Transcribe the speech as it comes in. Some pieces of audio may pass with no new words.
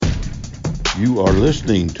You are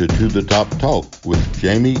listening to the Top Talk with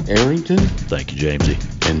Jamie Arrington. Thank you, Jamesy.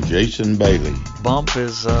 And Jason Bailey. Bump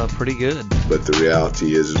is pretty good. But the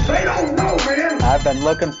reality is, they don't know, man. I've been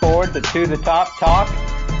looking forward to the Top Talk.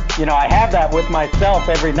 You know, I have that with myself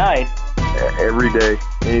every night. Every day,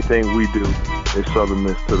 anything we do is Southern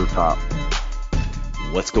Miss to the top.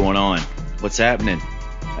 What's going on? What's happening?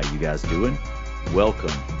 How you guys doing?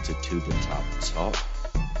 Welcome to the Top Talk.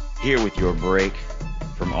 Here with your break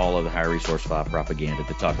from all of the High Resource 5 propaganda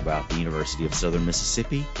to talk about the University of Southern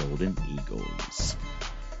Mississippi Golden Eagles.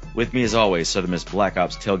 With me as always, Southern Miss Black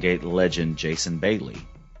Ops tailgate legend Jason Bailey.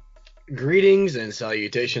 Greetings and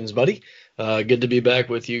salutations, buddy. Good to be back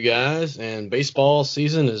with you guys. And baseball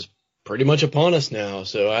season is pretty much upon us now,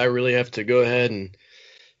 so I really have to go ahead and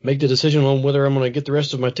make the decision on whether I'm going to get the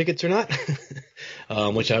rest of my tickets or not,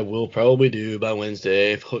 which I will probably do by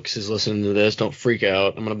Wednesday. If Hooks is listening to this, don't freak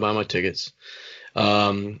out. I'm going to buy my tickets.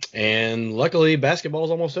 And luckily, basketball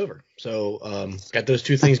is almost over. So got those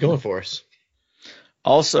two things going for us.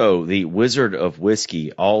 Also, the Wizard of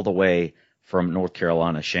Whiskey all the way from North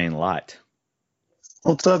Carolina, Shane Light.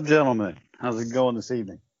 What's up, gentlemen? How's it going this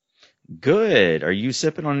evening? Good. Are you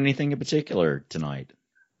sipping on anything in particular tonight?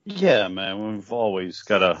 Yeah, man. We've always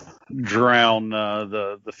got to drown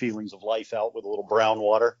the feelings of life out with a little brown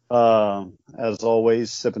water. As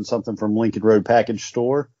always, sipping something from Lincoln Road Package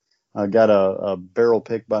Store. I got a barrel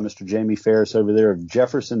pick by Mr. Jamie Ferris over there of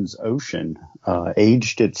Jefferson's Ocean,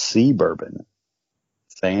 aged at sea bourbon.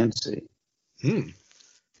 Fancy.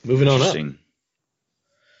 Moving on up.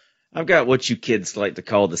 I've got what you kids like to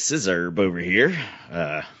call the scissor over here.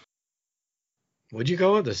 What'd you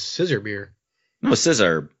call it? The scissor beer? No,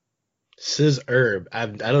 scissor. Scissor. I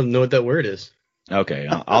don't know what that word is. Okay,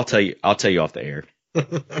 I'll tell you. I'll tell you off the air.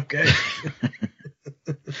 Okay.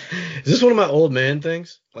 Is this one of my old man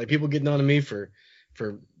things? Like people getting on to me for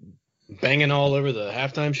banging all over the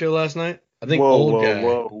halftime show last night? I think old guy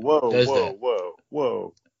does that.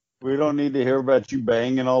 Whoa. We don't need to hear about you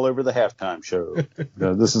banging all over the halftime show.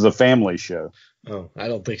 This is a family show. Oh, I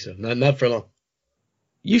don't think so. Not for long.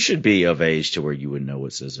 You should be of age to where you would know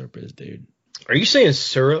what scissor is, dude. Are you saying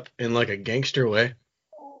syrup in like a gangster way?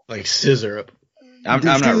 Like scissorup? Did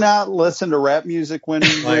you not listen to rap music when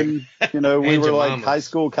we were like high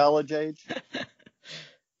school, college age?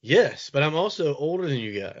 Yes, but I'm also older than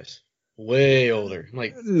you guys. Way older.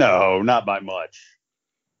 No, not by much.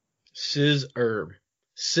 Scissor.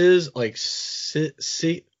 Like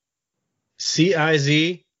C-I-Z?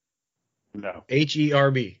 No.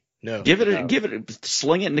 H-E-R-B. No. Give it,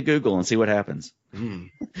 sling it into Google and see what happens.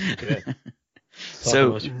 Good.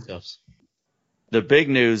 So, the big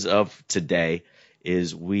news of today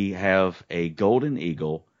is we have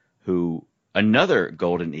another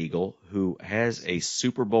Golden Eagle who has a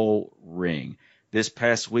Super Bowl ring. This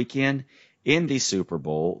past weekend in the Super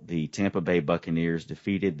Bowl, the Tampa Bay Buccaneers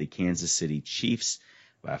defeated the Kansas City Chiefs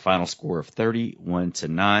by a final score of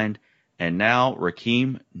 31-9. And now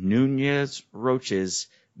Raheem Nunez-Roches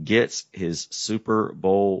gets his Super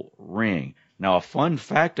Bowl ring. Now, a fun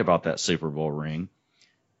fact about that Super Bowl ring,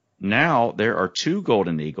 now there are two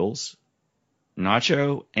Golden Eagles,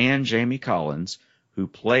 Nacho and Jamie Collins, who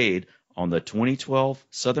played on the 2012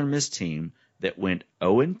 Southern Miss team that went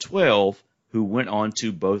 0-12, who went on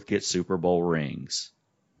to both get Super Bowl rings.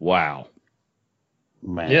 Wow.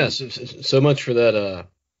 Man. Yeah, so much for that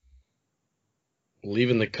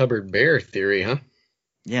leaving the cupboard bare theory, huh?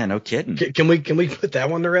 Yeah, no kidding. Can we put that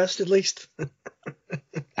one to rest at least?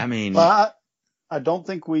 I mean, I don't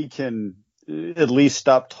think we can at least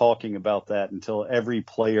stop talking about that until every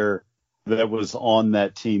player that was on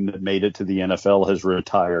that team that made it to the NFL has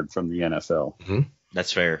retired from the NFL. Mm-hmm.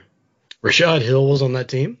 That's fair. Rashad Hill was on that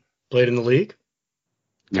team, played in the league.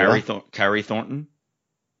 Kyrie Thornton.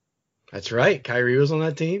 That's right. Kyrie was on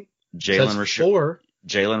that team. Jalen Richard.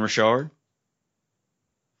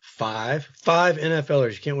 Five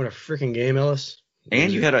NFLers. You can't win a freaking game, Ellis.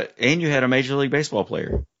 And you had a Major League Baseball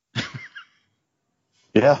player.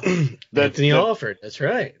 Yeah. Anthony Alford. That's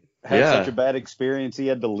right. Had such a bad experience he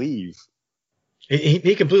had to leave.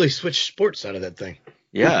 He completely switched sports out of that thing.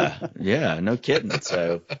 Yeah, no kidding.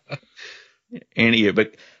 So,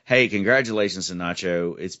 but hey, congratulations to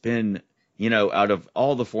Nacho. It's been, out of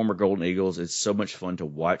all the former Golden Eagles, it's so much fun to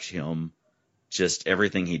watch him. Just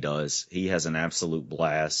everything he does, he has an absolute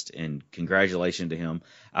blast, and congratulations to him.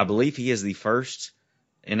 I believe he is the first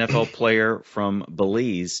NFL player from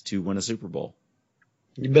Belize to win a Super Bowl.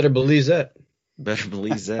 You better believe that. Better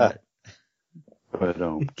believe that.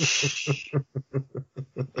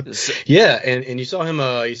 Yeah, and you saw him.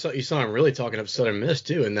 You saw him really talking up Southern Miss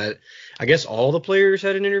too, and that I guess all the players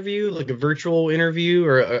had an interview, like a virtual interview,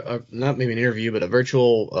 or not maybe an interview, but a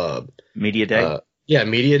virtual media day.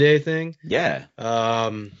 Media day thing. Yeah.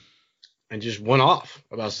 And just went off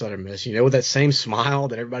about Southern Miss, with that same smile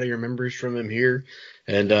that everybody remembers from him here,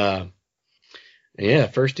 and yeah,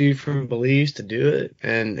 first dude from Belize to do it,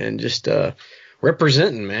 and just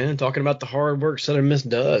representing, man, talking about the hard work Southern Miss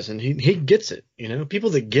does, and he gets it.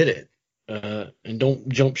 People that get it and don't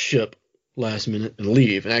jump ship last minute and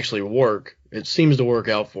leave and actually work, it seems to work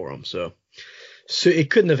out for them. So it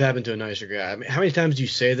couldn't have happened to a nicer guy. I mean, how many times do you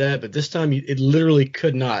say that? But this time it literally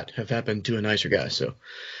could not have happened to a nicer guy. So,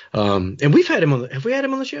 and we've had him on. Have we had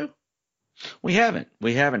him on the show? We haven't.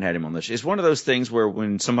 We haven't had him on the show. It's one of those things where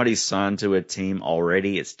when somebody's signed to a team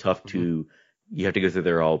already, it's tough to. You have to go through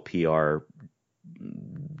their all PR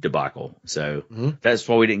debacle. So that's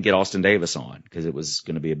why we didn't get Austin Davis on, because it was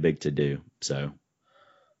going to be a big to do. So,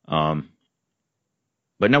 but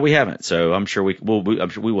no, we haven't. So I'm sure we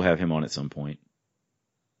will have him on at some point.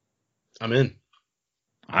 I'm in.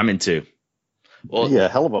 I'm in too. Well, yeah,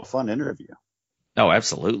 hell of a fun interview. Oh,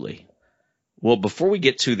 absolutely. Well, before we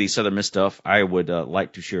get to the Southern Miss stuff, I would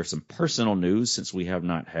like to share some personal news, since we have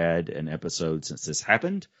not had an episode since this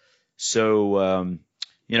happened. So,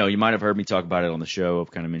 you might have heard me talk about it on the show.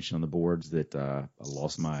 I've kind of mentioned on the boards that I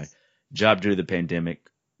lost my job due to the pandemic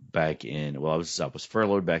back in, I was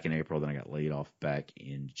furloughed back in April, then I got laid off back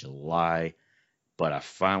in July. But I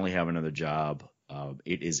finally have another job.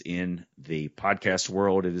 It is in the podcast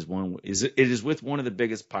world. It is with one of the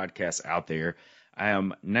biggest podcasts out there. I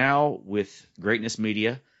am now with Greatness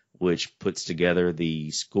Media, which puts together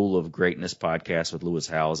the School of Greatness podcast with Lewis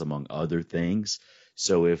Howes, among other things.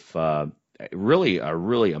 So if really a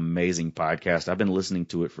really amazing podcast. I've been listening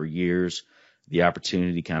to it for years. The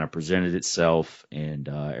opportunity kind of presented itself, and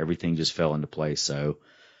everything just fell into place. So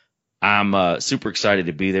I'm super excited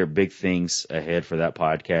to be there. Big things ahead for that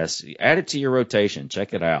podcast. Add it to your rotation.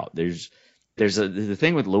 Check it out. The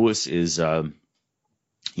thing with Lewis is,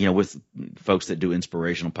 with folks that do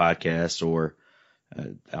inspirational podcasts, or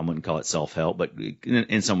I wouldn't call it self-help, but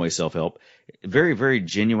in some way self-help, very, very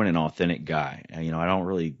genuine and authentic guy. I don't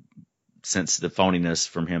really sense the phoniness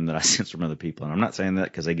from him that I sense from other people. And I'm not saying that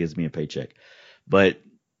because that gives me a paycheck, but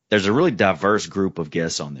there's a really diverse group of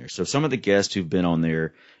guests on there. So some of the guests who've been on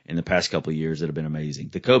there in the past couple of years that have been amazing.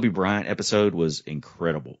 The Kobe Bryant episode was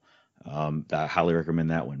incredible. I highly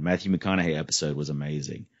recommend that one. Matthew McConaughey episode was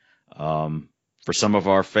amazing. For some of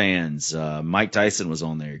our fans, Mike Tyson was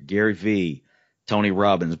on there, Gary Vee, Tony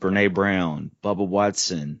Robbins, Brene Brown, Bubba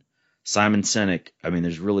Watson, Simon Sinek. I mean,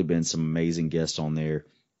 there's really been some amazing guests on there.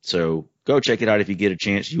 So go check it out if you get a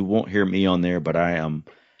chance. You won't hear me on there, but I am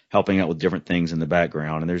helping out with different things in the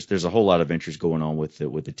background. And there's a whole lot of interest going on with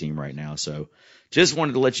the team right now. So just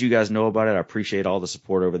wanted to let you guys know about it. I appreciate all the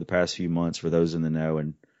support over the past few months for those in the know.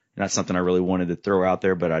 And not something I really wanted to throw out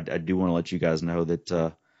there, but I do want to let you guys know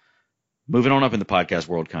that moving on up in the podcast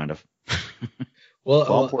world, kind of.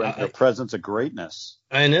 Well, your presence of greatness.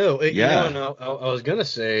 I know. Yeah. And I was going to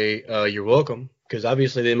say you're welcome, because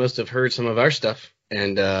obviously they must have heard some of our stuff,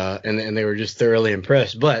 and they were just thoroughly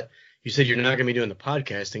impressed. But you said you're not going to be doing the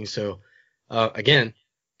podcasting. So, again,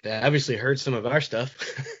 they obviously heard some of our stuff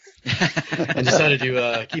and decided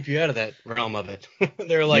to keep you out of that realm of it.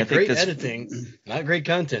 They're like, great editing, not great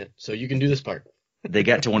content. So you can do this part. They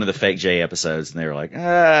got to one of the Fake J episodes, and they were like,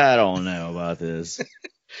 I don't know about this.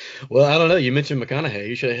 Well, I don't know. You mentioned McConaughey.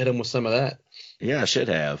 You should have hit him with some of that. Yeah, I should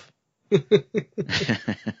have.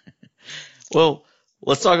 Well,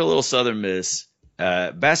 let's talk a little Southern Miss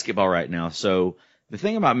basketball right now. So the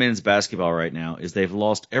thing about men's basketball right now is they've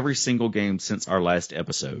lost every single game since our last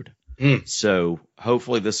episode. So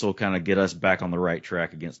hopefully this will kind of get us back on the right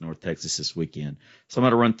track against North Texas this weekend. So I'm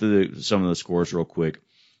going to run through some of the scores real quick.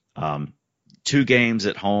 2 games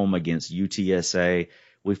at home against UTSA.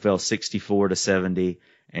 We fell 64-70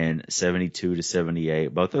 and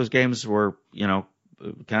 72-78. Both those games were,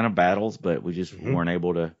 kind of battles, but we just weren't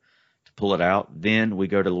able to pull it out. Then we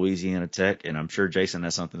go to Louisiana Tech, and I'm sure Jason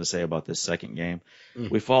has something to say about this second game.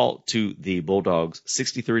 We fall to the Bulldogs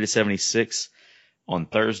 63-76 on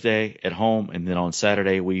Thursday at home, and then on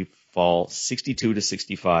Saturday we fall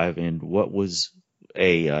 62-65 in what was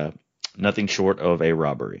a nothing short of a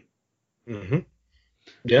robbery.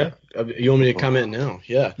 Yeah, you want me to comment now?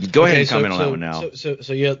 Yeah, go ahead and comment on that one now. So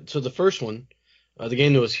the first one, the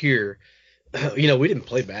game that was here, we didn't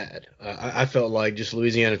play bad. I felt like just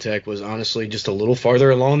Louisiana Tech was honestly just a little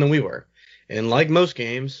farther along than we were, and like most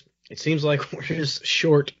games, it seems like we're just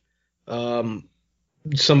short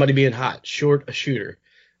somebody being hot, short a shooter,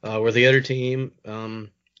 where the other team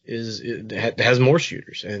has more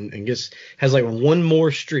shooters and has like one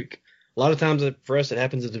more streak. A lot of times for us it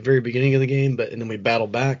happens at the very beginning of the game, and then we battle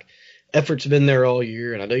back. Effort's been there all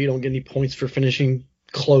year, and I know you don't get any points for finishing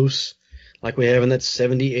close like we have in that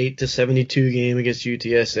 78-72 game against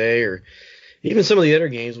UTSA, or even some of the other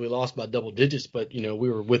games we lost by double digits, but we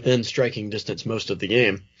were within striking distance most of the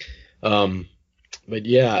game. But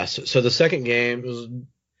yeah, so the second game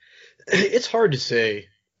it's hard to say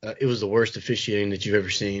it was the worst officiating that you've ever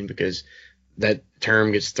seen, because that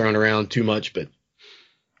term gets thrown around too much. But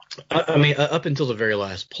I mean, up until the very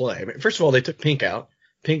last play, I mean, first of all, they took Pink out.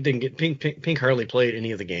 Pink hardly played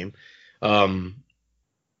any of the game.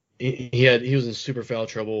 He was in super foul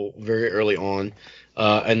trouble very early on,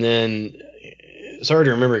 and then it's hard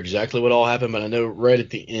to remember exactly what all happened, but I know right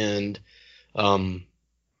at the end,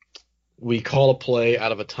 we call a play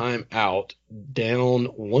out of a timeout, down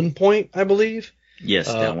 1 point, I believe. Yes,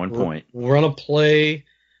 down 1 point. Run a play,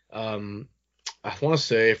 I want to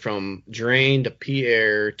say from Drain to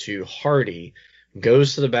Pierre to Hardy,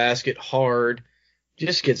 goes to the basket hard,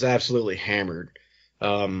 just gets absolutely hammered.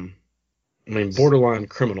 I mean, borderline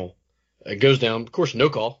criminal. It goes down. Of course, no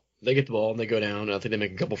call. They get the ball and they go down. And I think they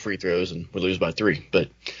make a couple free throws and we lose by 3. But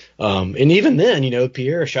and even then,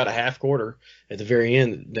 Pierre shot a half quarter at the very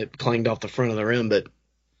end that clanged off the front of the rim. But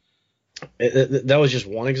that was just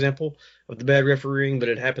one example of the bad refereeing, but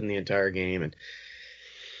it happened the entire game. And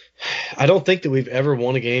I don't think that we've ever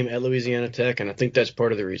won a game at Louisiana Tech, and I think that's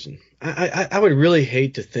part of the reason. I would really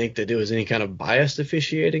hate to think that it was any kind of biased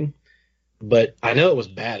officiating, but I know it was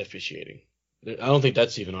bad officiating. I don't think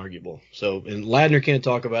that's even arguable. So, and Ladner can't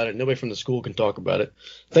talk about it. Nobody from the school can talk about it.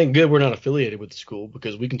 Thank good we're not affiliated with the school,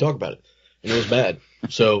 because we can talk about it. And it was bad.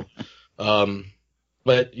 So,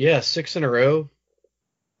 but yeah, 6 in a row.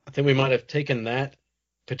 I think we might have taken that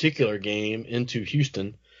particular game into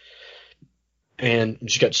Houston and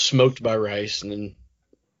just got smoked by Rice. And then,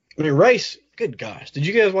 I mean, Rice, good gosh. Did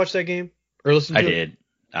you guys watch that game or listen to it?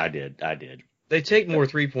 I did. They take more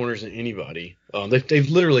 3-pointers than anybody. They've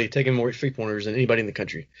literally taken more 3-pointers than anybody in the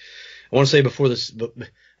country. I want to say before this,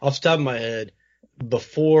 off the top of my head,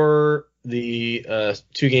 before the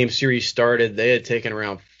 2-game series started, they had taken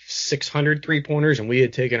around 600 3-pointers, and we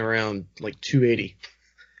had taken around like 280.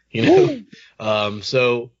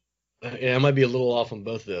 So I might be a little off on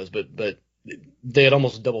both of those, but they had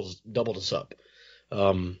almost doubled us up.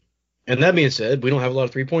 And that being said, we don't have a lot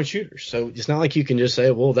of 3-point shooters. So it's not like you can just say,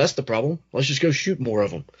 well, that's the problem. Let's just go shoot more of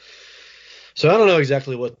them. So I don't know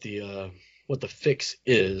exactly what the fix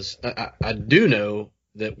is. I do know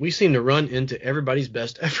that we seem to run into everybody's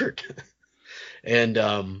best effort. And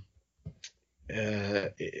who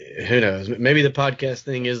knows? Maybe the podcast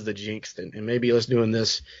thing is the jinx, and maybe us doing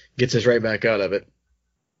this gets us right back out of it.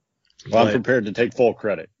 Well, I'm prepared to take full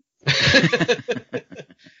credit.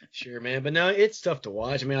 Sure, man. But no, it's tough to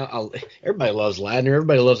watch. I mean, everybody loves Ladner.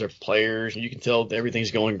 Everybody loves their players. And you can tell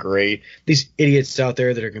everything's going great. These idiots out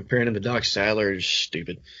there that are comparing him to Doc Sadler are just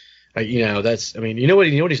stupid. You know what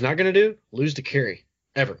he's not going to do? Lose to Carey.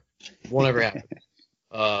 Ever. Won't ever happen.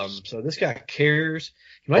 So this guy cares.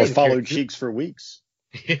 He might or follow Cheeks for weeks.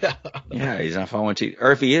 Yeah, he's not following Cheeks.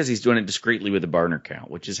 Or if he is, he's doing it discreetly with a burner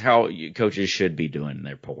count, which is how coaches should be doing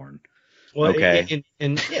their porn. Well, okay.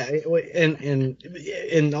 And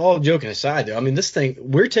all joking aside, though, I mean, this thing,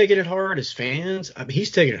 we're taking it hard as fans. I mean,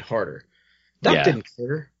 he's taking it harder. Doc didn't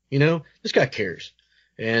care, this guy cares,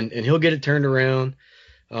 and he'll get it turned around.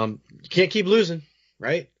 You can't keep losing,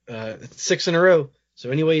 right? 6 in a row. So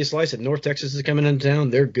anyway you slice it, North Texas is coming into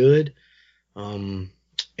town. They're good. And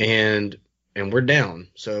we're down.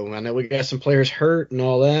 So I know we got some players hurt and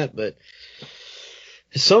all that, but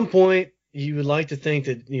at some point, you would like to think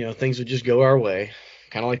that, things would just go our way,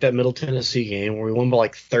 kind of like that Middle Tennessee game where we won by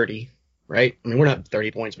like 30, right? I mean, we're not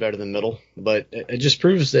 30 points better than Middle, but it just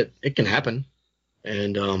proves that it can happen.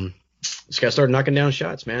 And just got to start knocking down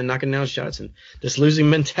shots. And this losing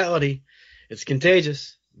mentality, it's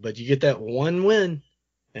contagious, but you get that one win,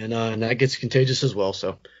 and that gets contagious as well.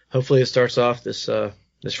 So hopefully it starts off this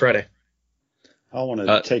Friday. I want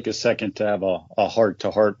to take a second to have a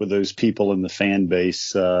heart-to-heart with those people in the fan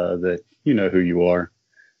base that you know who you are.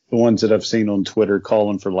 The ones that I've seen on Twitter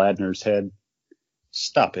calling for Ladner's head.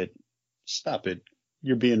 Stop it.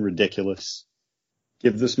 You're being ridiculous.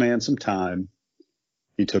 Give this man some time.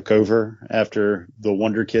 He took over after the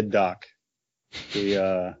Wonder Kid Doc.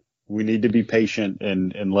 We need to be patient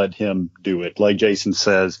and let him do it. Like Jason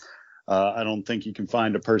says, I don't think you can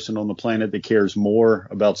find a person on the planet that cares more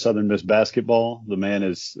about Southern Miss basketball. The man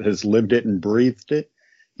has lived it and breathed it.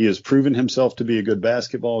 He has proven himself to be a good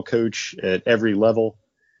basketball coach at every level.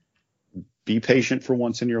 Be patient for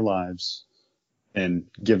once in your lives and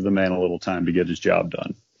give the man a little time to get his job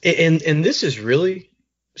done. And this is really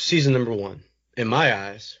season number 1 in my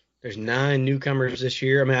eyes. There's 9 newcomers this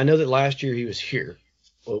year. I mean, I know that last year he was here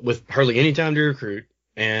with hardly any time to recruit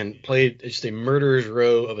and played just a murderer's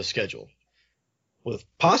row of a schedule with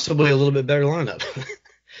possibly a little bit better lineup,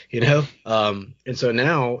 And so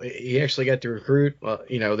now he actually got to recruit.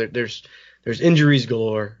 There's injuries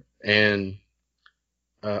galore. And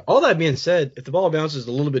all that being said, if the ball bounces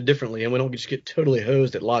a little bit differently and we don't just get totally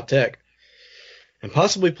hosed at La Tech and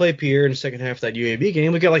possibly play Pierre in the second half of that UAB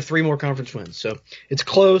game, we got like 3 more conference wins. So it's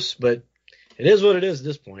close, but it is what it is at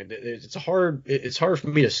this point. It's hard for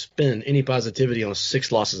me to spin any positivity on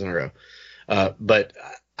 6 losses in a row. But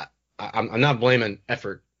I'm not blaming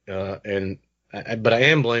effort, but I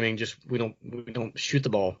am blaming just we don't shoot the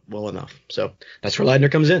ball well enough. So that's where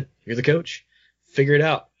Leidner comes in. You're the coach. Figure it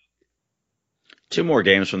out. 2 more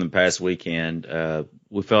games from the past weekend.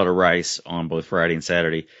 We fell to Rice on both Friday and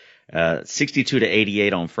Saturday.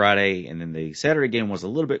 62-88 on Friday, and then the Saturday game was a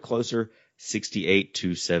little bit closer,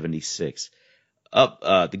 68-76.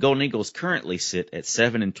 The Golden Eagles currently sit at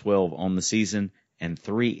 7-12 on the season and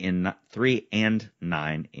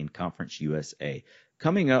 3-9 in Conference USA.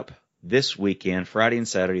 Coming up this weekend, Friday and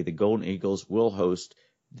Saturday, the Golden Eagles will host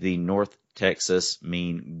the North Texas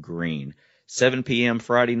Mean Green. 7 p.m.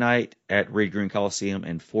 Friday night at Reed Green Coliseum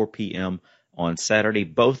and 4 p.m. on Saturday.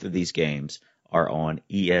 Both of these games are on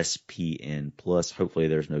ESPN+. Hopefully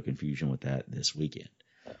there's no confusion with that this weekend.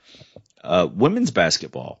 Women's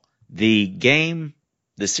basketball. The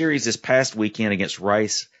series this past weekend against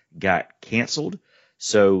Rice got canceled,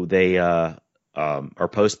 so they are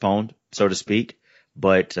postponed, so to speak.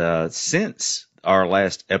 But since our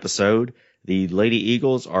last episode, the Lady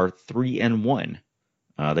Eagles are 3-1.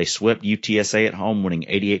 They swept UTSA at home, winning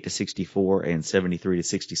 88-64 and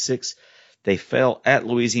 73-66. They fell at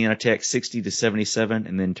Louisiana Tech 60-77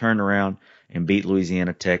 and then turned around and beat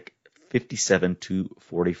Louisiana Tech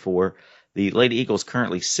 57-44. The Lady Eagles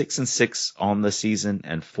currently 6-6 on the season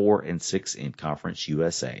and 4-6 in Conference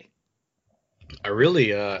USA. I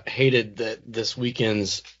really hated that this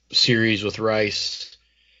weekend's series with Rice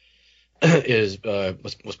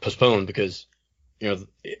was postponed because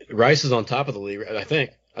Rice is on top of the league. I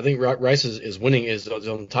think Rice is winning, is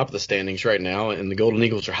on top of the standings right now, and the Golden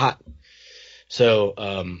Eagles are hot. So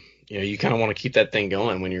you kind of want to keep that thing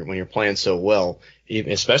going when you're playing so well,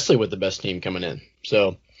 especially with the best team coming in.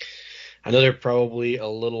 So I know they're probably a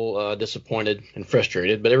little disappointed and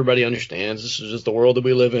frustrated, but everybody understands this is just the world that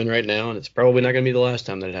we live in right now, and it's probably not going to be the last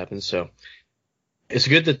time that it happens. So it's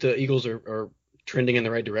good that the Eagles are trending in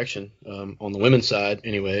the right direction on the women's side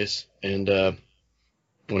anyways, and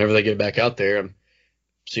whenever they get back out there,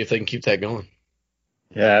 see if they can keep that going.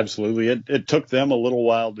 Yeah, absolutely. It took them a little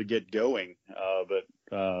while to get going, but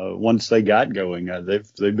once they got going,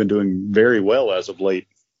 they've been doing very well as of late.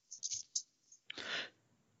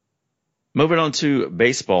 Moving on to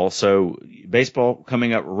baseball. So baseball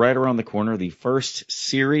coming up right around the corner. The first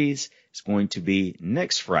series is going to be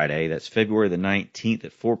next Friday. That's February the 19th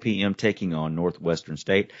at 4 p.m. taking on Northwestern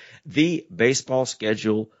State. The baseball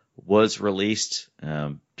schedule was released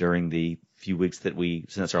during the few weeks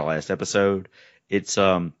since our last episode. It's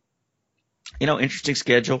interesting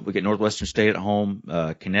schedule. We get Northwestern State at home.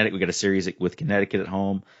 Connecticut, we got a series with Connecticut at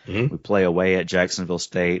home. Mm-hmm. We play away at Jacksonville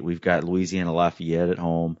State. We've got Louisiana Lafayette at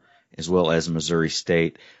home, as well as Missouri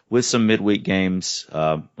State, with some midweek games.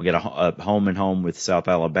 We get a home and home with South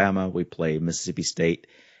Alabama. We play Mississippi State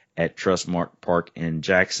at Trustmark Park in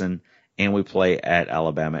Jackson, and we play at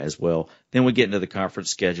Alabama as well. Then we get into the conference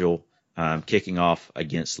schedule, kicking off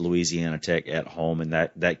against Louisiana Tech at home, and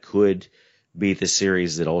that could be the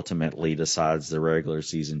series that ultimately decides the regular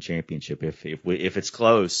season championship. If it's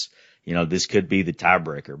close, this could be the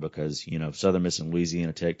tiebreaker because Southern Miss and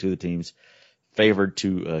Louisiana Tech, two of the teams favored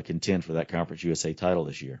to contend for that Conference USA title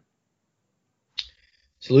this year.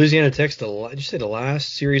 So Louisiana Tech's did you say the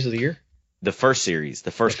last series of the year? The first series,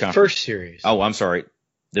 the first conference. First series. Oh, I'm sorry.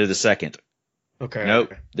 They're the second. Okay.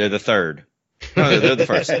 Nope. Okay. They're the third. No, they're the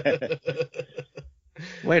first.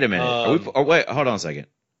 Wait a minute. Wait, hold on a second.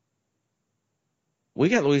 We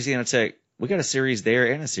got Louisiana Tech. We got a series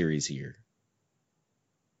there and a series here.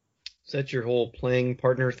 Is that your whole playing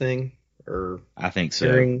partner thing? Or I think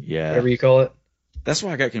so. Yeah. Whatever you call it. That's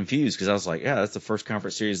why I got confused because I was like, yeah, that's the first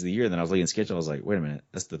conference series of the year. Then I was looking at the schedule. I was like, wait a minute.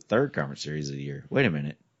 That's the third conference series of the year. Wait a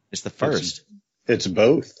minute. It's the first. It's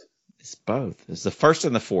both. It's both. It's the first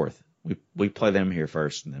and the fourth. We play them here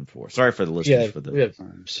first and then fourth. Sorry for the listeners. We have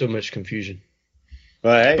so much confusion.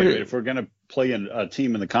 Well, hey, if we're gonna playing a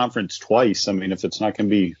team in the conference twice. I mean, if it's not going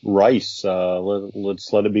to be Rice,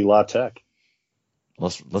 let's let it be La Tech.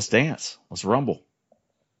 Let's dance. Let's rumble.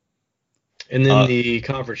 And then the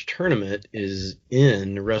conference tournament is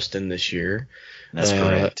in Ruston this year. That's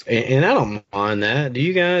correct. And I don't mind that. Do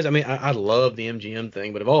you guys? I mean, I love the MGM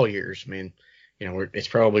thing, but of all years, I mean, it's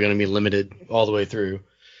probably going to be limited all the way through.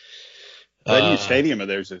 That new stadium of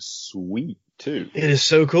theirs is sweet, too. It is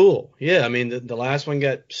so cool. Yeah, I mean, the last one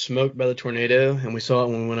got smoked by the tornado, and we saw it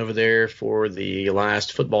when we went over there for the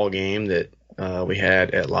last football game that we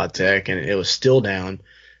had at La Tech, and it was still down.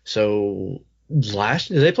 So did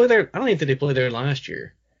they play there? I don't even think they played there last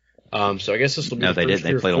year. So I guess this will be. No, they didn't.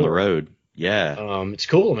 They played on the road. Yeah. It's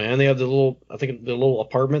cool, man. They have the little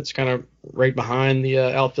apartments kind of right behind the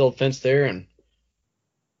outfield fence there, and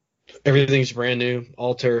everything's brand new,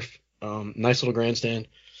 all turf. Nice little grandstand.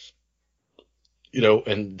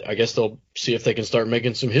 And I guess they'll see if they can start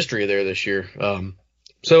making some history there this year.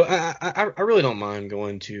 So I really don't mind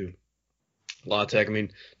going to La Tech. I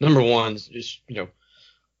mean, number one is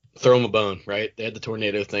throw them a bone, right? They had the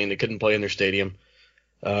tornado thing. They couldn't play in their stadium.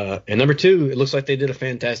 And number two, it looks like they did a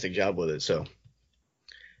fantastic job with it. So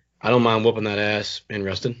I don't mind whooping that ass in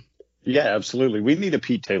Ruston. Yeah, absolutely. We need a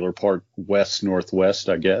Pete Taylor Park west-northwest,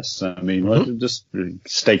 I guess. I mean, let's just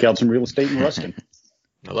stake out some real estate in Ruston.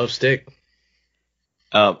 I love steak.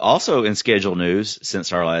 Also in schedule news,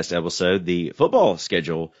 since our last episode, the football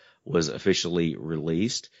schedule was officially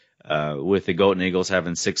released, with the Golden Eagles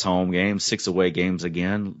having 6 home games, 6 away games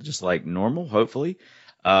again, just like normal, hopefully.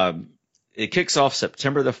 It kicks off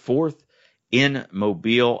September the 4th in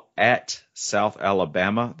Mobile at South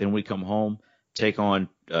Alabama. Then we come home, take on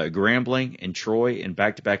Grambling and Troy in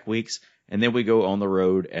back-to-back weeks, and then we go on the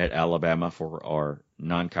road at Alabama for our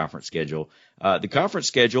non-conference schedule. The conference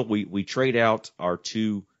schedule, we trade out our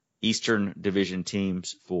 2 Eastern Division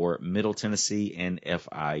teams for Middle Tennessee and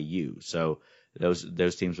FIU. So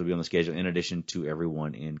those teams will be on the schedule in addition to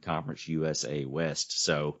everyone in Conference USA West.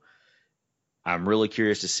 So I'm really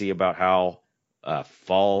curious to see about how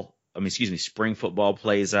spring football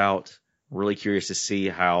plays out. Really curious to see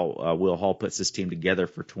how Will Hall puts this team together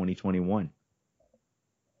for 2021.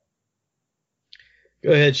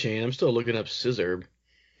 Go ahead, Shane. I'm still looking up Scissorb.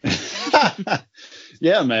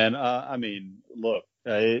 Yeah, man. I mean, look,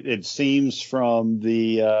 it seems from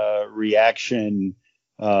the reaction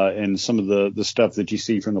and some of the stuff that you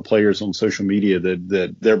see from the players on social media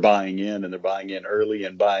that they're buying in, and they're buying in early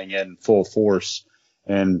and buying in full force.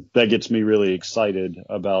 And that gets me really excited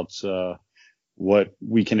about what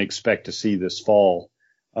we can expect to see this fall.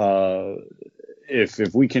 If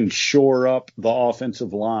we can shore up the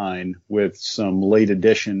offensive line with some late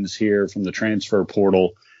additions here from the transfer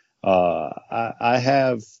portal, I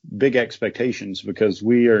have big expectations, because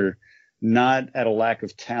we are not at a lack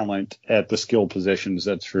of talent at the skill positions,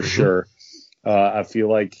 that's for sure. I feel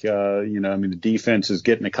like, the defense is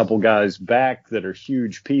getting a couple guys back that are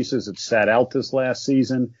huge pieces that sat out this last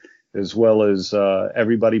season, as well as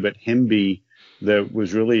everybody but Hemby that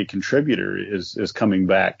was really a contributor is coming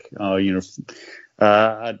back. I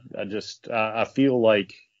feel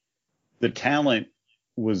like the talent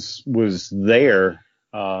was there.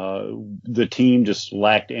 The team just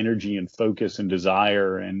lacked energy and focus and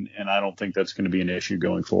desire, and I don't think that's going to be an issue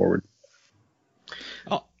going forward.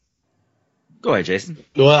 Oh, go ahead, Jason.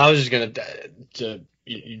 Well, I was just going to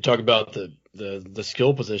you talk about the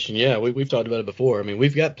skill position. Yeah, we've talked about it before. I mean,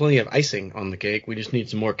 we've got plenty of icing on the cake. We just need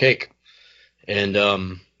some more cake. And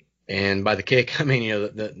by the cake, I mean,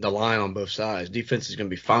 the line on both sides. Defense is going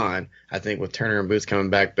to be fine, I think, with Turner and Booth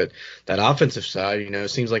coming back. But that offensive side,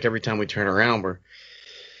 it seems like every time we turn around, we're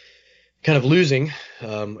kind of losing,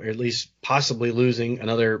 or at least possibly losing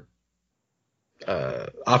another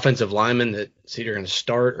offensive lineman that's either going to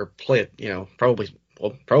start or play it.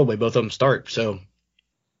 Probably both of them start. So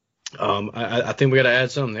I think we got to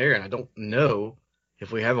add something there, and I don't know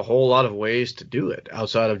if we have a whole lot of ways to do it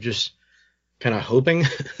outside of just kind of hoping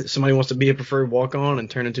somebody wants to be a preferred walk-on and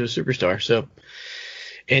turn into a superstar. So,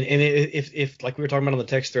 and if like we were talking about on the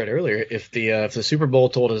text thread earlier, if the Super Bowl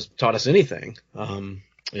taught us anything,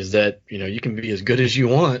 is that you can be as good as you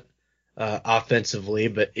want offensively,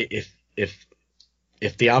 but if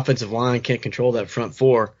the offensive line can't control that front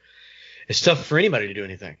four, it's tough for anybody to do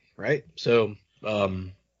anything, right? So,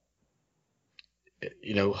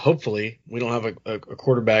 hopefully we don't have a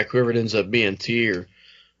quarterback, whoever it ends up being, T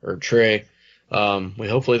or Trey.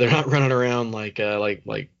 Hopefully they're not running around like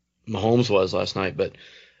Mahomes was last night, but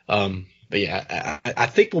yeah, I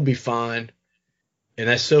think we'll be fine, and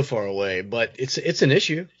that's so far away. But it's an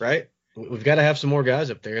issue, right? We've got to have some more guys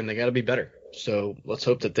up there, and they got to be better. So let's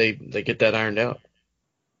hope that they get that ironed out.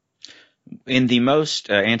 In the most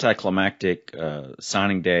anticlimactic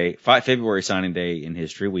signing day, February signing day in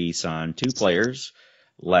history, we signed 2 players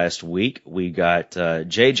last week. We got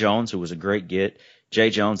Jay Jones, who was a great get. Jay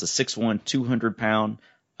Jones, a 6'1", 200-pound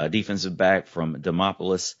defensive back from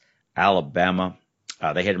Demopolis, Alabama.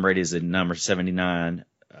 They had him rated as the number 79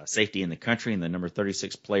 safety in the country and the number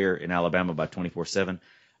 36 player in Alabama by 24/7.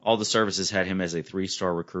 All the services had him as a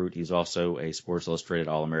 3-star recruit. He's also a Sports Illustrated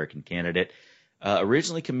All-American candidate.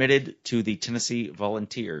 Originally committed to the Tennessee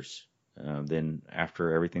Volunteers. Then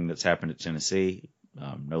after everything that's happened at Tennessee,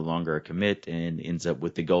 no longer a commit and ends up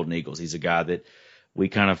with the Golden Eagles. He's a guy that we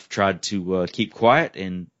kind of tried to keep quiet,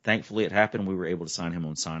 and thankfully it happened. We were able to sign him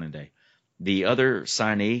on signing day. The other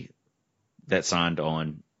signee that signed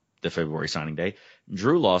on the February signing day,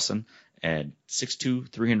 Drew Lawson, and 6'2",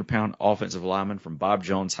 300-pound offensive lineman from Bob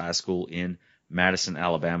Jones High School in Madison,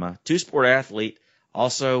 Alabama. 2-sport athlete.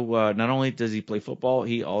 Also, not only does he play football,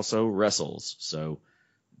 he also wrestles. So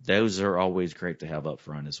those are always great to have up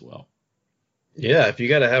front as well. Yeah, if you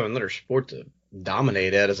got to have another sport to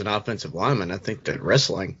dominate at as an offensive lineman, I think that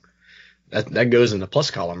wrestling, that goes in the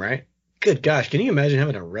plus column, right? Good gosh, can you imagine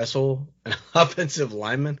having to wrestle an offensive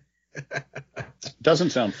lineman?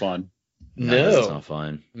 Doesn't sound fun. No, that's not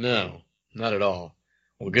fun. No, not at all.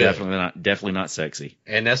 Well, good. Definitely not sexy.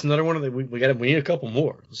 And that's another one of the we need a couple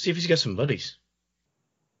more. Let's see if he's got some buddies.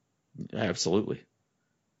 Absolutely.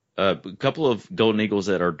 A couple of Golden Eagles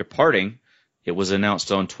that are departing. It was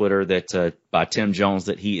announced on Twitter that by Tim Jones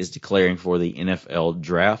that he is declaring for the NFL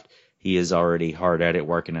draft. He is already hard at it,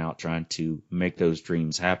 working out, trying to make those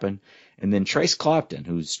dreams happen. And then Trace Clopton,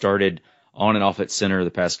 who started on and off at center the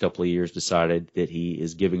past couple of years, decided that he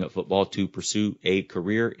is giving up football to pursue a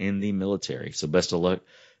career in the military. So best of luck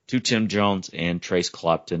to Tim Jones and Trace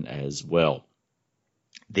Clopton as well.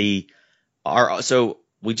 So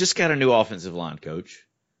we just got a new offensive line coach,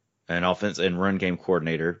 an offense and run game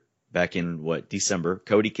coordinator back in December,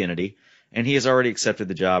 Cody Kennedy, and he has already accepted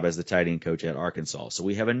the job as the tight end coach at Arkansas. So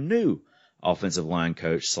we have a new offensive line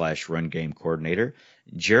coach / run game coordinator,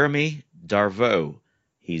 Jeremy Darveau.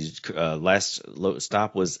 His last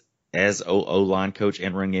stop was as O-line coach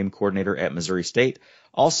and run game coordinator at Missouri State.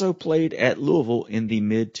 Also played at Louisville in the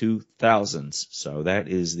mid-2000s. So that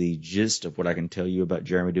is the gist of what I can tell you about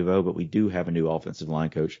Jeremy Darveau, but we do have a new offensive line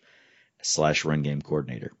coach / run game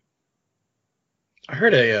coordinator. I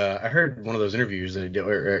heard one of those interviews that he did,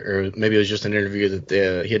 or maybe it was just an interview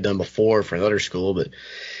that he had done before for another school, but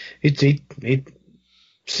he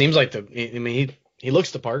seems like he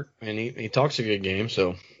looks the part and he talks a good game.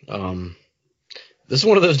 So this is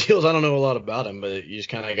one of those deals. I don't know a lot about him, but you just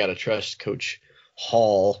kind of got to trust Coach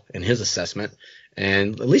Hall and his assessment.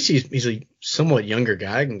 And at least he's a somewhat younger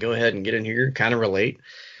guy, can go ahead and get in here, kind of relate.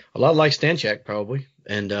 A lot like Stanchak probably.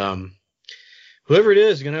 And whoever it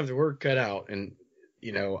is going to have their work cut out. And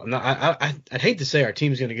I'd hate to say our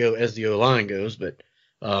team's going to go as the O-line goes, but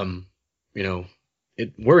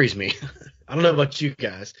it worries me. I don't know about you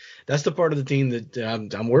guys. That's the part of the team that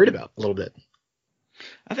I'm worried about a little bit.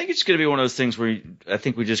 I think it's going to be one of those things where I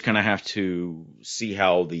think we just kind of have to see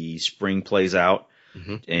how the spring plays out.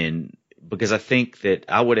 Mm-hmm. And because I think that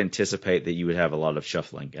I would anticipate that you would have a lot of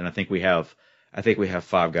shuffling. And I think we have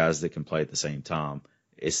 5 guys that can play at the same time.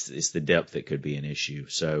 It's the depth that could be an issue.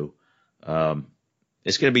 So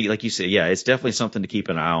it's going to be, like you said, yeah, it's definitely something to keep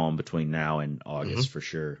an eye on between now and August for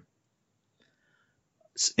sure.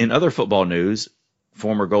 In other football news,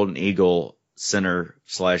 former Golden Eagle center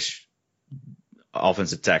 /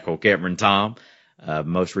 offensive tackle Cameron Tom,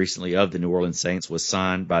 most recently of the New Orleans Saints, was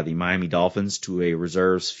signed by the Miami Dolphins to a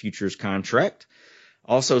reserves futures contract.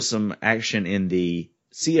 Also some action in the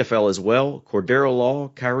CFL as well. Cordero Law,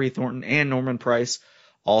 Kyrie Thornton, and Norman Price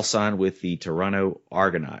all signed with the Toronto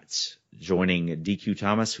Argonauts, joining DQ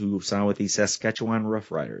Thomas, who signed with the Saskatchewan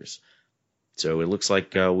Roughriders. So it looks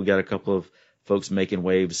like we got a couple of folks making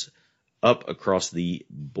waves up across the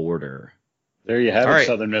border. There you have All it, right.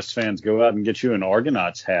 Southern Miss fans. Go out and get you an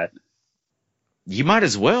Argonauts hat. You might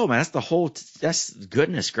as well, man. That's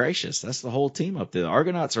goodness gracious. That's the whole team up there. The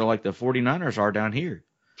Argonauts are like the 49ers are down here.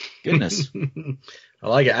 Goodness. I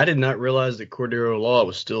like it. I did not realize that Cordero Law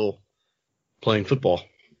was still playing football.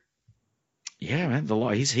 Yeah, man. The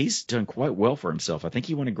Law, he's done quite well for himself. I think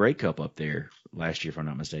he won a Grey Cup up there last year, if I'm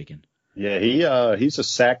not mistaken. Yeah, he's a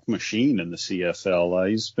sack machine in the CFL.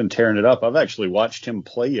 He's been tearing it up. I've actually watched him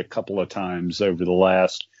play a couple of times over the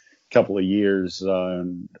last couple of years.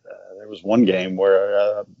 There was one game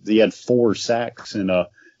where he had 4 sacks in a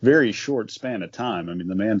very short span of time. I mean,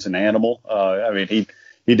 the man's an animal.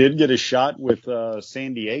 He did get a shot with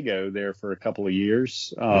San Diego there for a couple of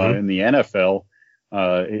years in the NFL.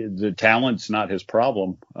 The talent's not his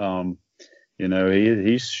problem. You know,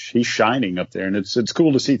 he's shining up there, and it's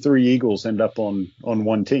cool to see 3 Eagles end up on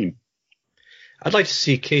one team. I'd like to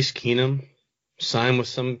see Case Keenum sign with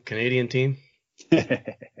some Canadian team,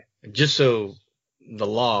 just so the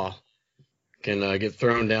law can get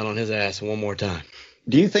thrown down on his ass one more time.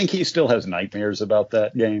 Do you think he still has nightmares about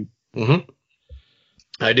that game? Mm-hmm.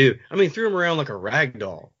 I do. I mean, threw him around like a rag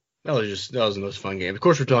doll. That was the most fun game. Of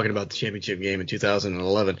course, we're talking about the championship game in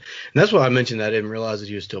 2011, and that's why I mentioned that. I didn't realize that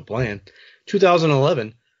he was still playing.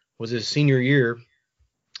 2011 was his senior year,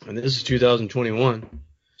 and this is 2021.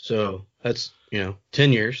 So that's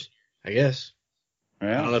 10 years, I guess.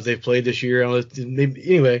 Yeah. I don't know if they've played this year. I don't know maybe,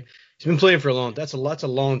 anyway, he's been playing for a long. That's a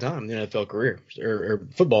long time in the NFL career or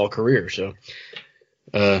football career. So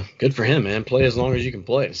good for him, man. Play as long as you can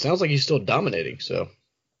play. It sounds like he's still dominating. So.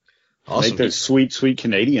 Awesome. Make those sweet, sweet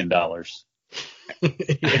Canadian dollars. What's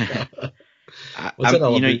that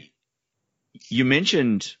all about? You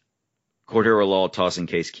mentioned Cordero Law tossing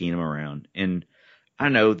Case Keenum around, and I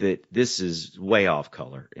know that this is way off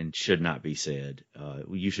color and should not be said.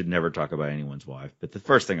 You should never talk about anyone's wife, but the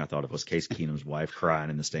first thing I thought of was Case Keenum's wife crying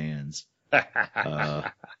in the stands.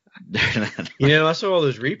 I saw all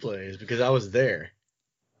those replays because I was there.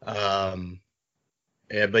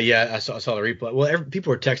 Yeah, but I saw the replay. Well,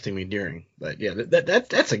 people were texting me during, but yeah,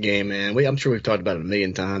 that's a game, man. I'm sure we've talked about it a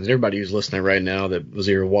million times. And everybody who's listening right now that was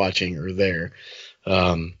either watching or there,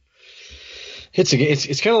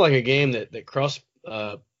 it's kind of like a game that crossed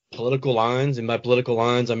political lines, and by political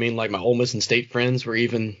lines I mean like my Ole Miss and State friends were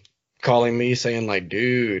even calling me saying like,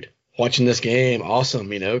 dude, watching this game, awesome,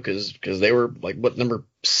 because they were like number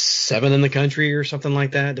 7 in the country or something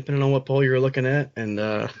like that, depending on what poll you were looking at. And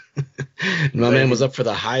my man was up for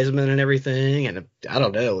the Heisman and everything. And I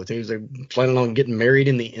don't know, he was like planning on getting married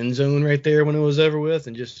in the end zone right there when it was over with,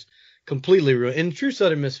 and just completely ruined. In true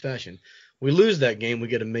Southern Miss fashion, we lose that game, we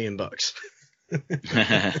get $1 million.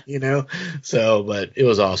 So, but it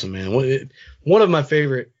was awesome, man. One of my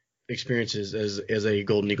favorite experiences as a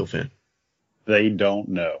Golden Eagle fan. They don't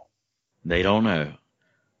know.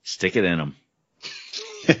 Stick it in them.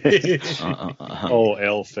 Oh,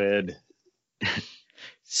 L-Fed.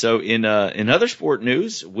 So in other sport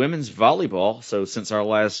news, women's volleyball. So since our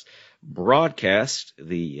last broadcast,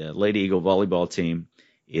 the Lady Eagle volleyball team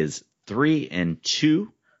is 3-2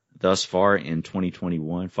 thus far in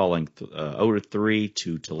 2021, falling 0-3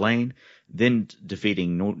 to Tulane, then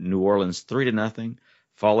defeating New Orleans 3-0,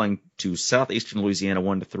 falling to Southeastern Louisiana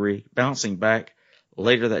 1-3, bouncing back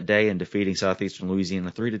later that day and defeating Southeastern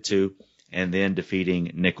Louisiana 3-2. And then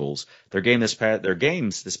defeating Nichols. Their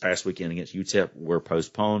games this past weekend against UTEP were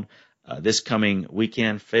postponed. This coming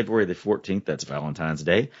weekend, February the 14th, that's Valentine's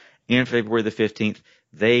Day, and February the 15th,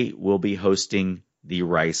 they will be hosting the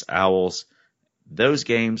Rice Owls. Those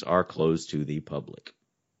games are closed to the public.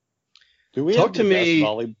 Do we talk to me?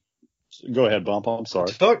 Go ahead, Bump. I'm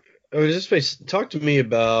sorry. Talk to me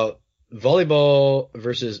about volleyball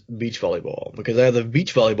versus beach volleyball, because I have the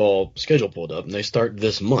beach volleyball schedule pulled up, and they start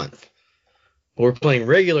this month. We're playing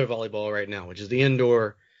regular volleyball right now, which is the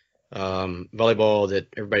indoor volleyball that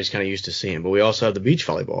everybody's kind of used to seeing. But we also have the beach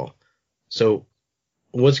volleyball. So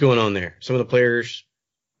what's going on there? Some of the players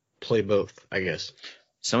play both, I guess.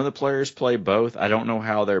 Some of the players play both. I don't know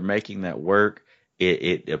how they're making that work.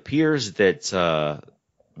 It appears that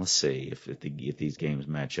let's see if these games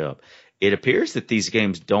match up. It appears that these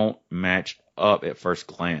games don't match up at first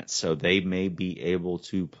glance, so they may be able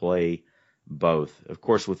to play both. Of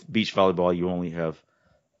course, with beach volleyball, you only have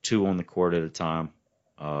 2 on the court at a time,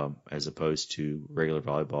 as opposed to regular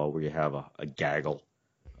volleyball where you have a gaggle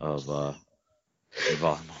of volleyball.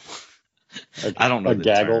 I don't know the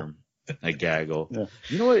term. A gaggle. Yeah.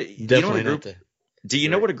 You know what? Do you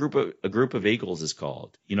know what a group of eagles is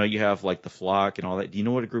called? You have like the flock and all that. Do you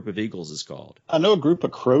know what a group of eagles is called? I know a group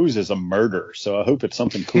of crows is a murder, so I hope it's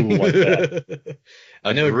something cool like that.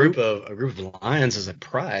 I know a group of lions is a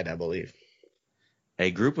pride, I believe. A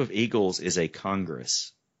group of eagles is a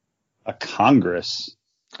congress. A congress?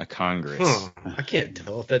 A congress. Huh. I can't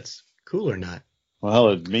tell if that's cool or not. Well,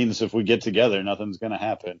 it means if we get together, nothing's going to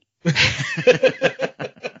happen.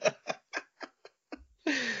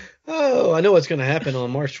 Oh, I know what's going to happen on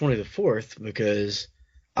March 24th, because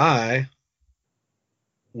I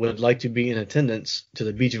would like to be in attendance to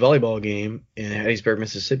the beach volleyball game in Hattiesburg,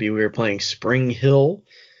 Mississippi. We are playing Spring Hill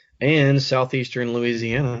and Southeastern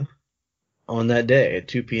Louisiana on that day at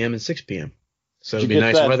 2 p.m. and 6 p.m. So it'll be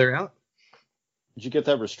nice weather out. Did you get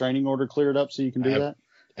that restraining order cleared up so you can do that?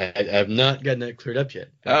 I have not gotten that cleared up yet.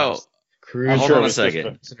 Oh, hold on a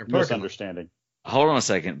second. Misunderstanding. Hold on a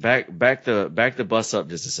second. Back the bus up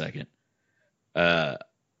just a second. I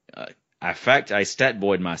stat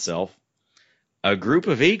boyed myself. A group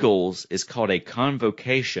of eagles is called a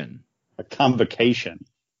convocation. A convocation.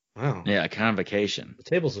 Wow. Yeah, a convocation. The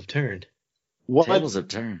tables have turned. Tables have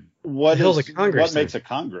turned. What The hell's a congress What makes a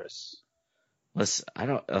congress? Let's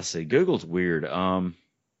see. Google's weird.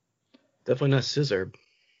 Definitely not scissor.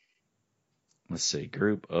 Let's see.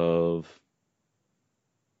 Group of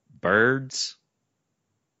birds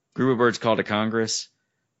called a congress.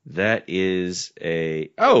 That is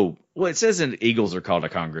it says that eagles are called a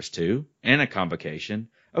congress too, and a convocation.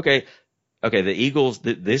 Okay, the eagles,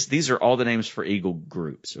 these are all the names for eagle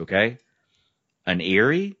groups, okay? An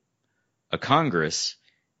eyrie, a congress,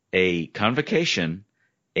 a convocation,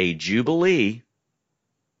 a jubilee,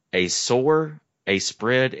 a soar, a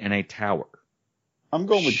spread, and a tower. I'm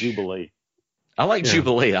going with jubilee. I like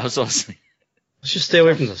jubilee. I was also Let's just stay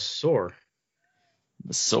away from the soar.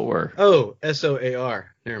 the soar. Oh,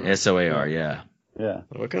 SOAR. Never mind. SOAR, yeah. Yeah.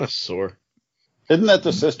 What kind of soar? Isn't that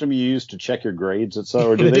the system you use to check your grades at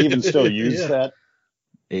or do they even still use Yeah. that?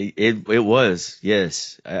 It was,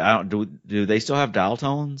 yes. I don't do they still have dial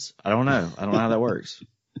tones? I don't know. I don't know how that works.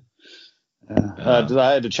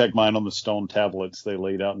 I had to check mine on the stone tablets they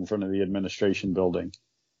laid out in front of the administration building.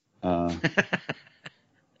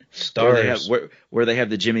 Stars. Where they have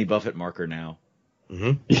the Jimmy Buffett marker now.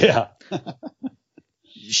 Mm-hmm. Yeah.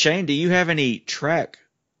 Shane, do you have any track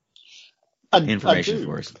information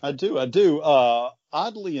for us? I do.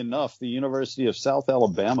 Oddly enough, the University of South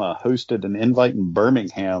Alabama hosted an invite in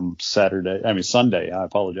Birmingham Sunday. I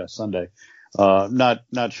apologize, Sunday.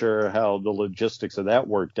 Not sure how the logistics of that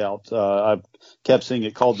worked out. I've kept seeing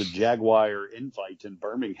it called the Jaguar Invite in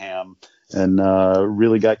Birmingham and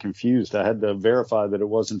really got confused. I had to verify that it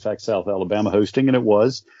was in fact South Alabama hosting, and it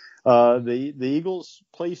was. The Eagles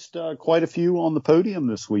placed quite a few on the podium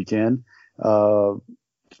this weekend.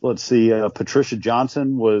 Let's see, Patricia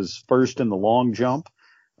Johnson was first in the long jump.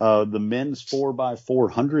 The men's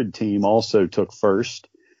 4x400 team also took first.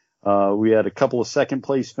 We had a couple of second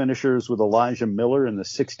place finishers with Elijah Miller in the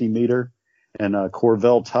 60 meter and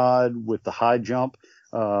Corvell Todd with the high jump.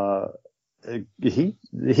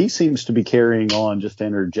 He seems to be carrying on, just to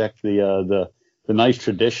interject the nice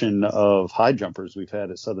tradition of high jumpers we've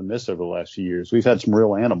had at Southern Miss over the last few years. We've had some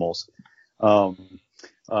real animals.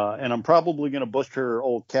 And I'm probably going to butcher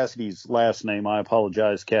old Cassidy's last name. I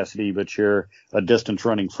apologize, Cassidy, but you're a distance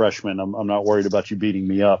running freshman. I'm not worried about you beating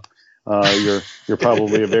me up. You're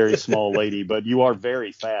probably a very small lady, but you are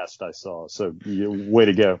very fast, I saw. So way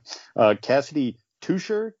to go. Cassidy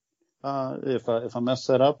Tusher, if I messed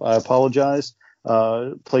that up, I apologize.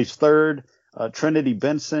 Placed third. Trinity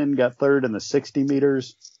Benson got third in the 60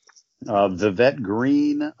 meters. Vivette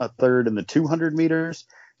Green, a third in the 200 meters.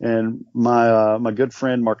 And my good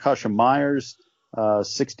friend Markasha Myers,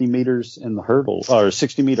 60 meters in the hurdle, or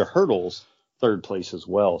 60 meter hurdles, third place as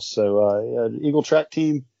well. So Eagle track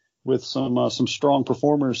team with some strong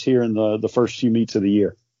performers here in the first few meets of the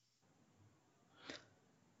year.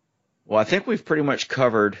 Well, I think we've pretty much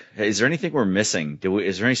covered. Is there anything we're missing?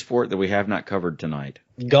 Is there any sport that we have not covered tonight?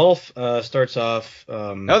 Golf starts off.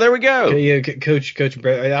 Oh, there we go. Yeah, Coach. I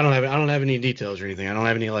don't have any details or anything. I don't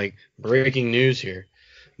have any like breaking news here.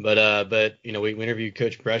 But we interviewed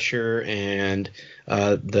Coach Brescher, and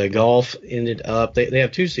the golf ended up. They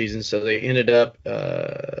have 2 seasons, so they ended up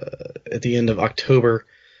at the end of October.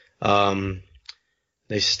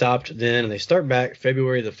 They stopped then, and they start back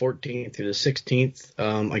February the 14th through the 16th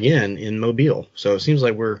again in Mobile. So it seems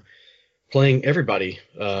like we're playing everybody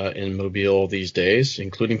in Mobile these days,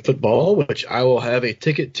 including football, which I will have a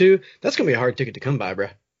ticket to. That's gonna be a hard ticket to come by, bruh.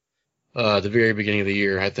 The very beginning of the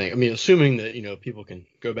year, I think. I mean, assuming that, people can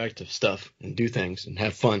go back to stuff and do things and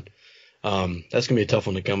have fun. That's going to be a tough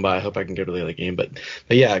one to come by. I hope I can go to the other game. But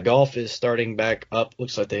yeah, golf is starting back up.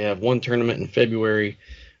 Looks like they have 1 tournament in February.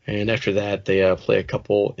 And after that, they play a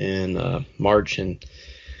couple in March. And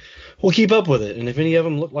we'll keep up with it. And if any of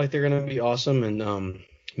them look like they're going to be awesome and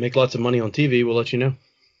make lots of money on TV, we'll let you know.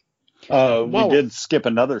 We did skip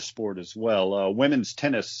another sport as well. Women's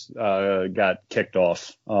tennis got kicked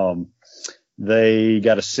off. They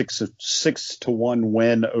got a 6-1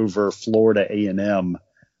 win over Florida A&M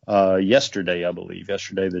yesterday, I believe.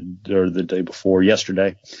 The day before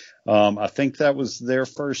yesterday. I think that was their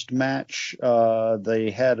first match.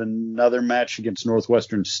 They had another match against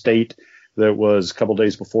Northwestern State that was a couple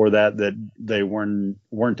days before that they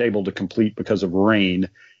weren't able to complete because of rain.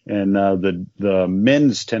 And the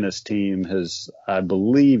men's tennis team has, I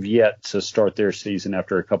believe, yet to start their season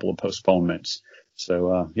after a couple of postponements.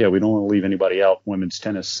 So, we don't want to leave anybody out. Women's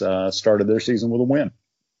tennis started their season with a win.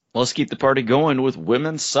 Let's keep the party going with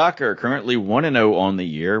women's soccer, currently 1-0 on the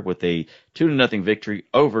year with a 2-0 victory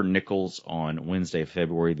over Nichols on Wednesday,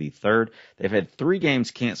 February the 3rd. They've had 3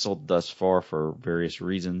 games canceled thus far for various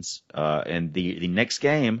reasons, and the next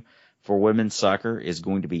game for women's soccer is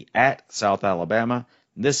going to be at South Alabama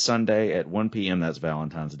this Sunday at 1 p.m. That's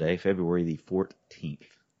Valentine's Day, February the 14th.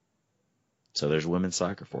 So there's women's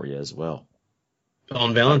soccer for you as well.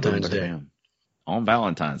 On Valentine's Day. On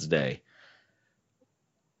Valentine's Day.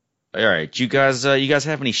 All right, you guys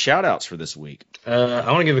have any shout-outs for this week? I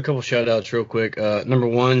want to give a couple shout-outs real quick. Number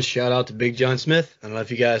one, shout-out to Big John Smith. I don't know if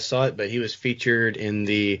you guys saw it, but he was featured in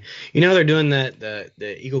they're doing the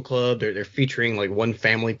Eagle Club. They're featuring like one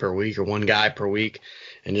family per week or one guy per week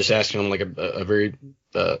and just asking them like a very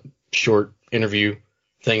short interview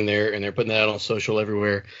thing there, and they're putting that out on social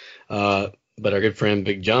everywhere. But our good friend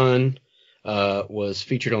Big John was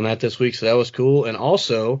featured on that this week, so that was cool. And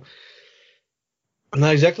also, I'm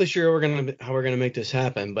not exactly sure how we're gonna make this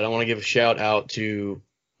happen, but I want to give a shout out to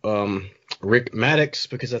Rick Maddox,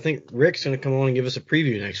 because I think Rick's gonna come on and give us a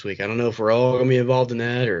preview next week. I don't know if we're all gonna be involved in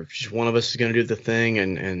that or if just one of us is gonna do the thing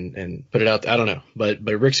and put it out. I don't know, but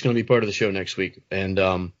Rick's gonna be part of the show next week,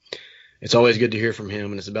 and it's always good to hear from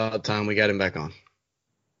him, and it's about time we got him back on.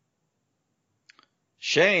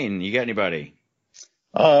 Shane, you got anybody?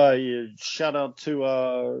 Shout out to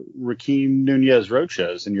Rakeem Nunez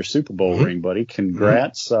Roches in your Super Bowl ring, buddy.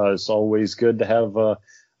 Congrats. It's always good to have a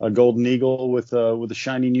golden eagle with a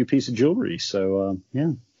shiny new piece of jewelry. So yeah,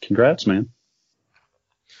 congrats, man.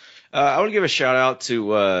 I want to give a shout out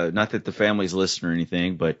to not that the family's listening or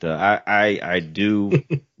anything, but I do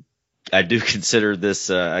consider this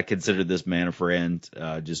man a friend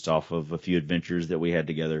just off of a few adventures that we had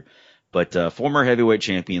together. But former heavyweight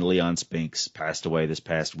champion Leon Spinks passed away this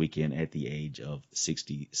past weekend at the age of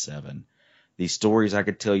 67. These stories I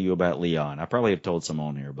could tell you about Leon, I probably have told some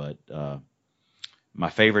on here, but my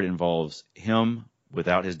favorite involves him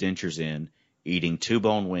without his dentures in eating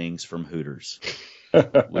 2-bone wings from Hooters,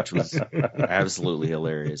 which was absolutely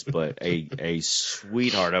hilarious. But a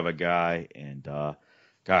sweetheart of a guy, and God,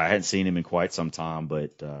 I hadn't seen him in quite some time,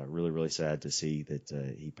 but really, really sad to see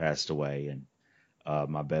that he passed away. And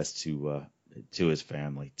my best to his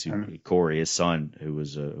family, to Corey, his son, who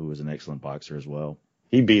was an excellent boxer as well.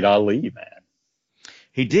 He beat Ali, man.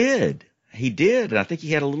 He did, and I think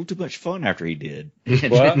he had a little too much fun after he did.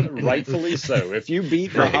 Well, rightfully so. If you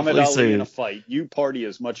beat Muhammad Ali in a fight, you party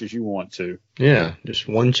as much as you want to. Yeah, just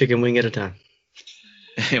one chicken wing at a time.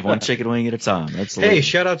 One chicken wing at a time. Absolutely. Hey,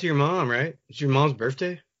 shout out to your mom, right? It's your mom's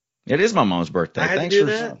birthday? It is my mom's birthday. I had Thanks to do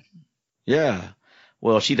that? Yeah.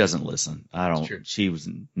 Well, she doesn't listen. I don't blame her. She's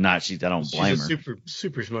a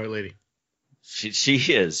super smart lady. She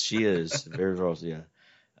is. Very well, yeah.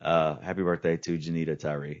 Happy birthday to Janita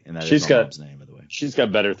Tyree. And that is my mom's name, by the way. She's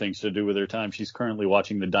got better things to do with her time. She's currently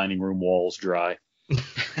watching the dining room walls dry.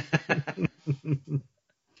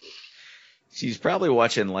 She's probably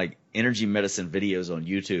watching like energy medicine videos on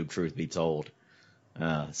YouTube, truth be told.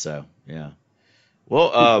 So, yeah.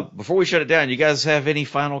 Well, before we shut it down, you guys have any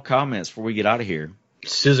final comments before we get out of here?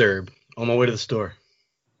 Scissor on my way to the store.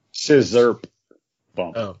 Scissor.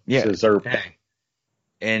 Bump. Oh, yeah. Scissor. Dang.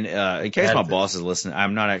 And in case my boss is listening,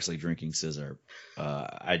 I'm not actually drinking scissor.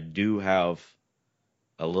 I do have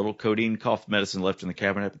a little codeine cough medicine left in the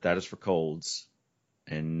cabinet, but that is for colds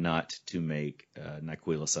and not to make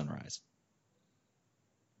NyQuil Sunrise.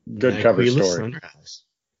 Good NyQuil cover story. Sunrise.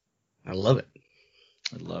 I love it.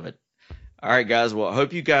 I love it. All right, guys. Well, I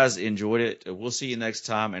hope you guys enjoyed it. We'll see you next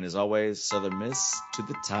time. And as always, Southern Miss to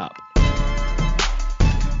the top.